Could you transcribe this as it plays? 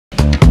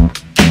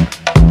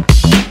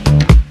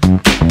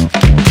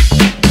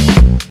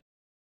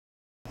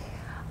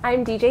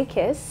I'm DJ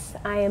Kiss.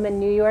 I am a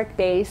New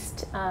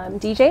York-based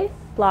DJ,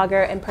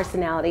 blogger, and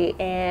personality,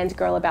 and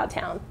girl about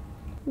town.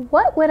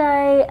 What would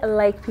I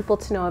like people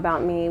to know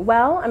about me?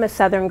 Well, I'm a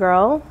Southern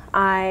girl.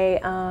 I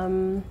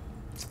am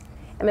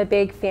a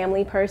big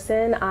family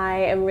person. I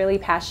am really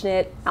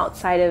passionate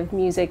outside of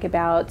music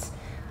about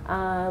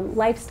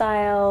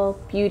lifestyle,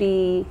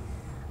 beauty,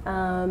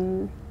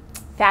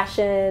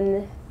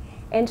 fashion,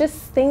 and just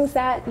things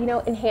that,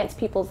 enhance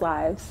people's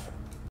lives.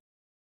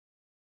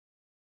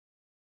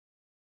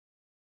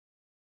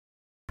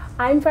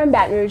 I'm from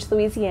Baton Rouge,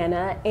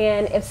 Louisiana,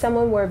 and if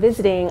someone were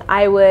visiting,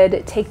 I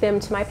would take them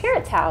to my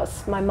parents'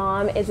 house. My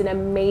mom is an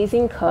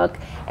amazing cook,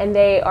 and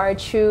they are a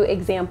true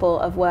example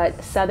of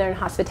what Southern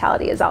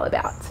hospitality is all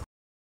about.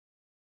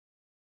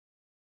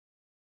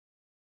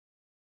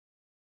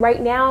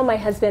 Right now, my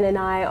husband and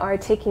I are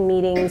taking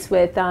meetings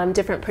with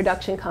different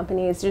production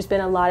companies. There's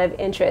been a lot of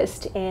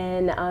interest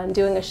in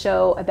doing a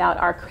show about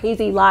our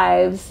crazy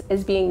lives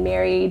as being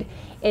married,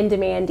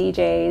 in-demand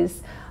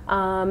DJs.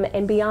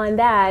 And beyond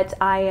that,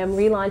 I am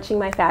relaunching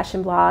my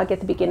fashion blog at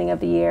the beginning of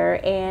the year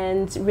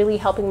and really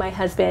helping my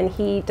husband.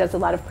 He does a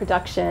lot of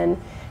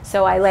production,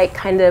 so I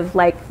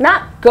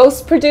not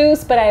ghost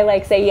produce, but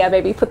I say, yeah,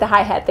 baby, put the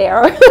hi-hat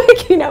there. Or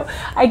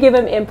I give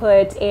him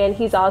input, and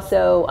he's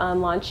also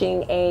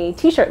launching a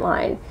t-shirt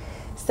line,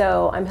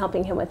 so I'm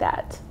helping him with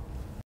that.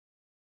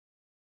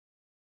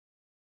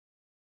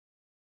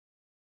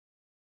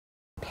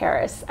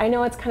 Paris. I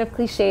know it's kind of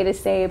cliche to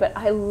say, but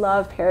I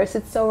love Paris.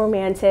 It's so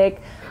romantic.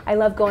 I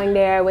love going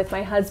there with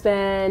my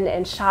husband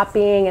and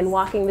shopping and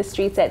walking the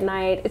streets at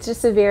night. It's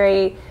just a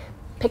very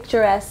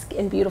picturesque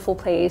and beautiful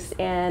place,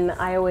 and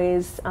I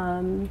always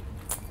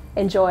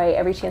enjoy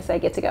every chance that I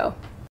get to go.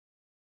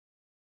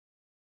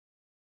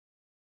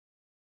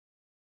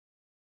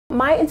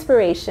 My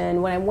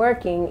inspiration when I'm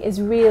working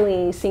is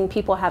really seeing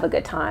people have a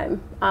good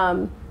time.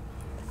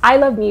 I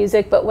love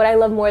music, but what I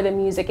love more than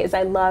music is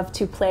I love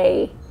to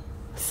play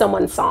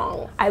someone's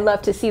song. I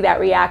love to see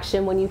that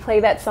reaction when you play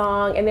that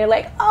song and they're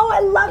like, oh, I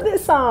love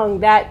this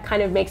song. That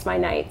kind of makes my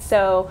night.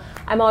 So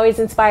I'm always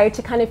inspired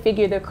to kind of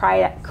figure the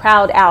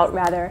crowd out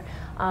rather,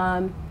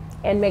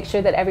 and make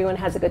sure that everyone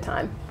has a good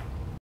time.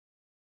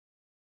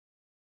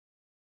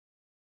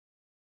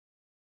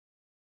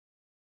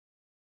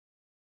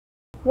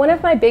 One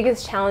of my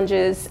biggest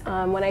challenges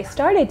when I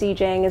started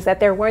DJing is that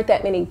there weren't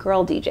that many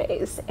girl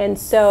DJs, and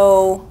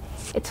so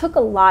it took a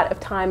lot of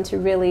time to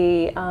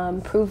really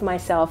prove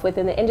myself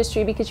within the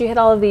industry, because you had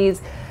all of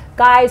these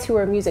guys who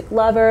were music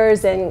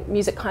lovers and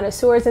music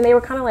connoisseurs, and they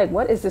were kind of like,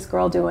 what is this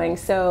girl doing?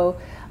 So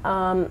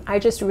I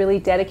just really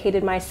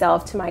dedicated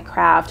myself to my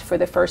craft for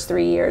the first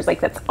 3 years.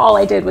 That's all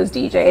I did was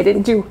DJ. I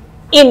didn't do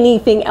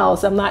anything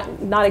else. I'm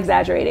not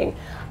exaggerating.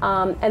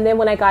 And then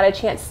when I got a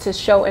chance to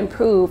show and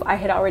prove, I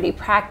had already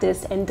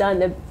practiced and done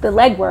the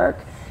legwork.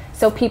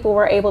 So people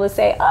were able to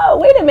say, oh,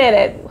 wait a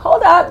minute,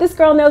 hold up, this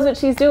girl knows what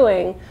she's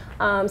doing.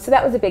 So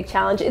that was a big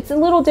challenge. It's a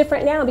little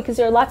different now because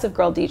there are lots of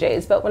girl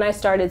DJs, but when I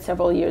started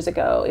several years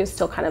ago, it was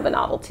still kind of a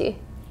novelty.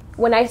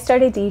 When I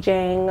started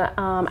DJing,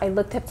 I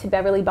looked up to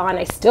Beverly Bond.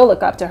 I still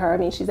look up to her. I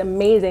mean, she's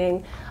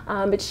amazing.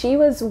 But she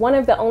was one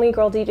of the only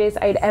girl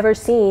DJs I'd ever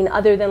seen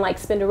other than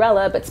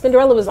Spinderella. But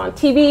Spinderella was on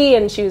TV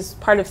and she was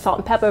part of Salt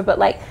and Pepper. But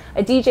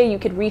a DJ you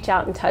could reach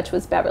out and touch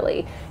was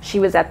Beverly. She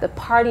was at the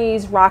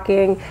parties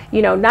rocking,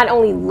 not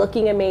only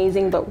looking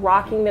amazing, but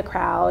rocking the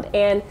crowd.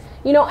 And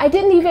I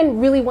didn't even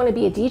really want to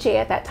be a DJ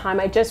at that time.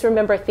 I just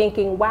remember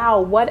thinking,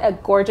 wow, what a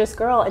gorgeous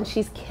girl. And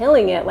she's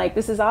killing it.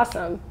 This is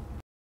awesome.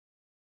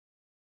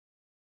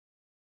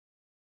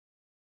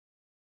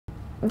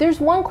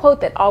 There's one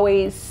quote that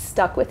always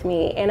stuck with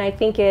me, and I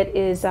think it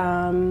is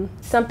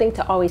something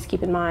to always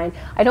keep in mind.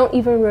 I don't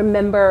even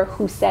remember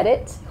who said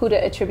it, who to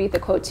attribute the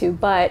quote to,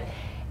 but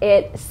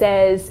it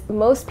says,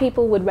 most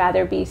people would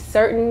rather be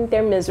certain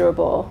they're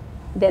miserable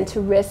than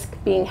to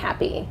risk being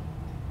happy.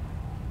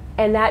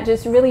 And that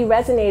just really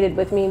resonated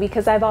with me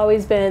because I've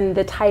always been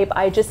the type,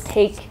 I just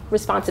take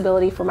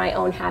responsibility for my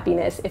own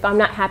happiness. If I'm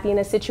not happy in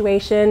a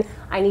situation,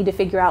 I need to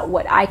figure out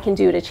what I can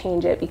do to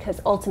change it, because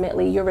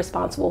ultimately you're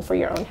responsible for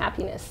your own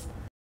happiness.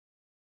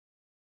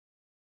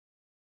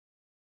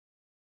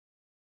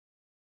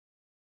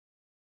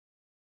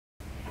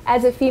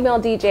 As a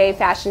female DJ,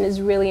 fashion is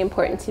really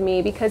important to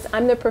me because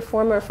I'm the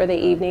performer for the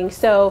evening.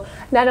 So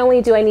not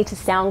only do I need to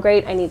sound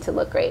great, I need to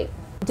look great.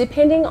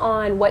 Depending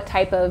on what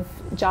type of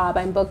job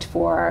I'm booked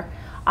for,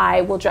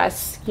 I will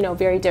dress,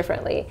 very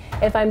differently.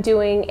 If I'm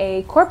doing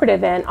a corporate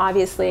event,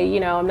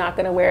 obviously, I'm not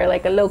going to wear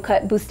a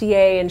low-cut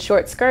bustier and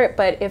short skirt,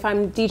 but if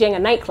I'm DJing a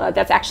nightclub,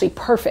 that's actually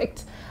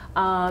perfect.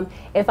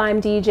 If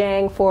I'm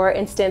DJing, for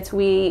instance,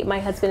 my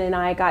husband and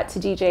I got to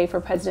DJ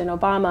for President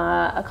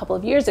Obama a couple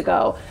of years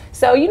ago.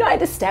 So, I had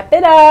to step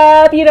it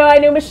up. I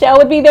knew Michelle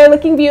would be there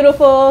looking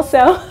beautiful.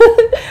 So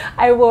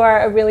I wore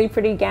a really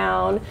pretty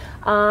gown.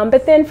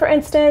 But then, for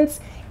instance,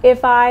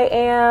 if I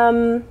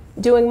am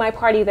doing my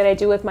party that I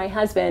do with my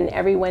husband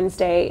every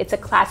Wednesday, it's a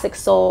classic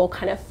soul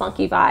kind of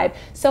funky vibe.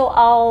 So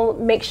I'll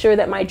make sure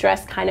that my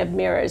dress kind of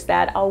mirrors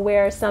that. I'll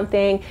wear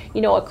something,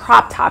 you know, a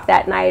crop top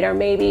that night, or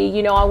maybe,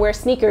 you know, I'll wear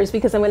sneakers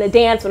because I'm going to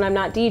dance when I'm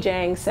not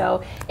DJing.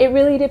 So it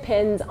really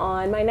depends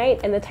on my night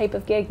and the type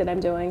of gig that I'm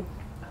doing.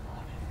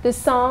 The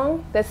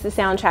song that's the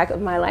soundtrack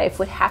of my life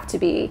would have to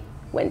be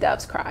When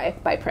Doves Cry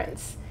by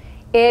Prince.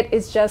 It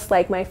is just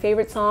like my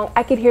favorite song.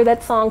 I could hear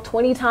that song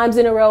 20 times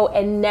in a row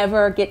and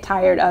never get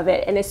tired of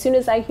it. And as soon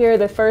as I hear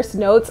the first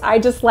notes, I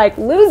just like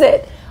lose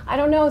it. I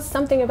don't know,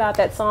 something about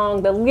that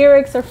song. The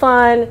lyrics are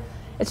fun.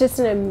 It's just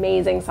an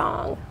amazing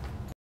song.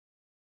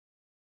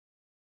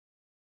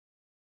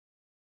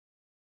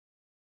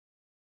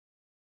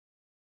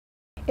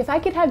 If I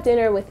could have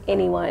dinner with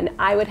anyone,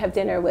 I would have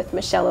dinner with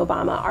Michelle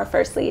Obama, our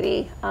First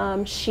Lady.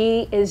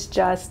 She is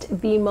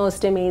just the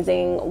most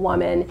amazing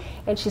woman,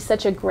 and she's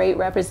such a great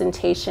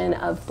representation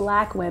of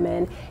Black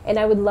women. And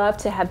I would love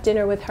to have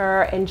dinner with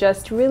her and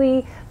just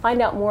really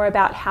find out more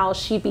about how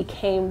she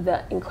became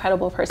the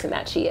incredible person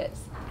that she is.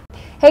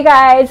 Hey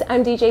guys,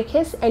 I'm DJ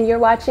Kiss, and you're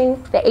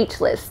watching The H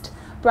List,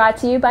 brought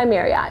to you by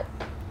Marriott.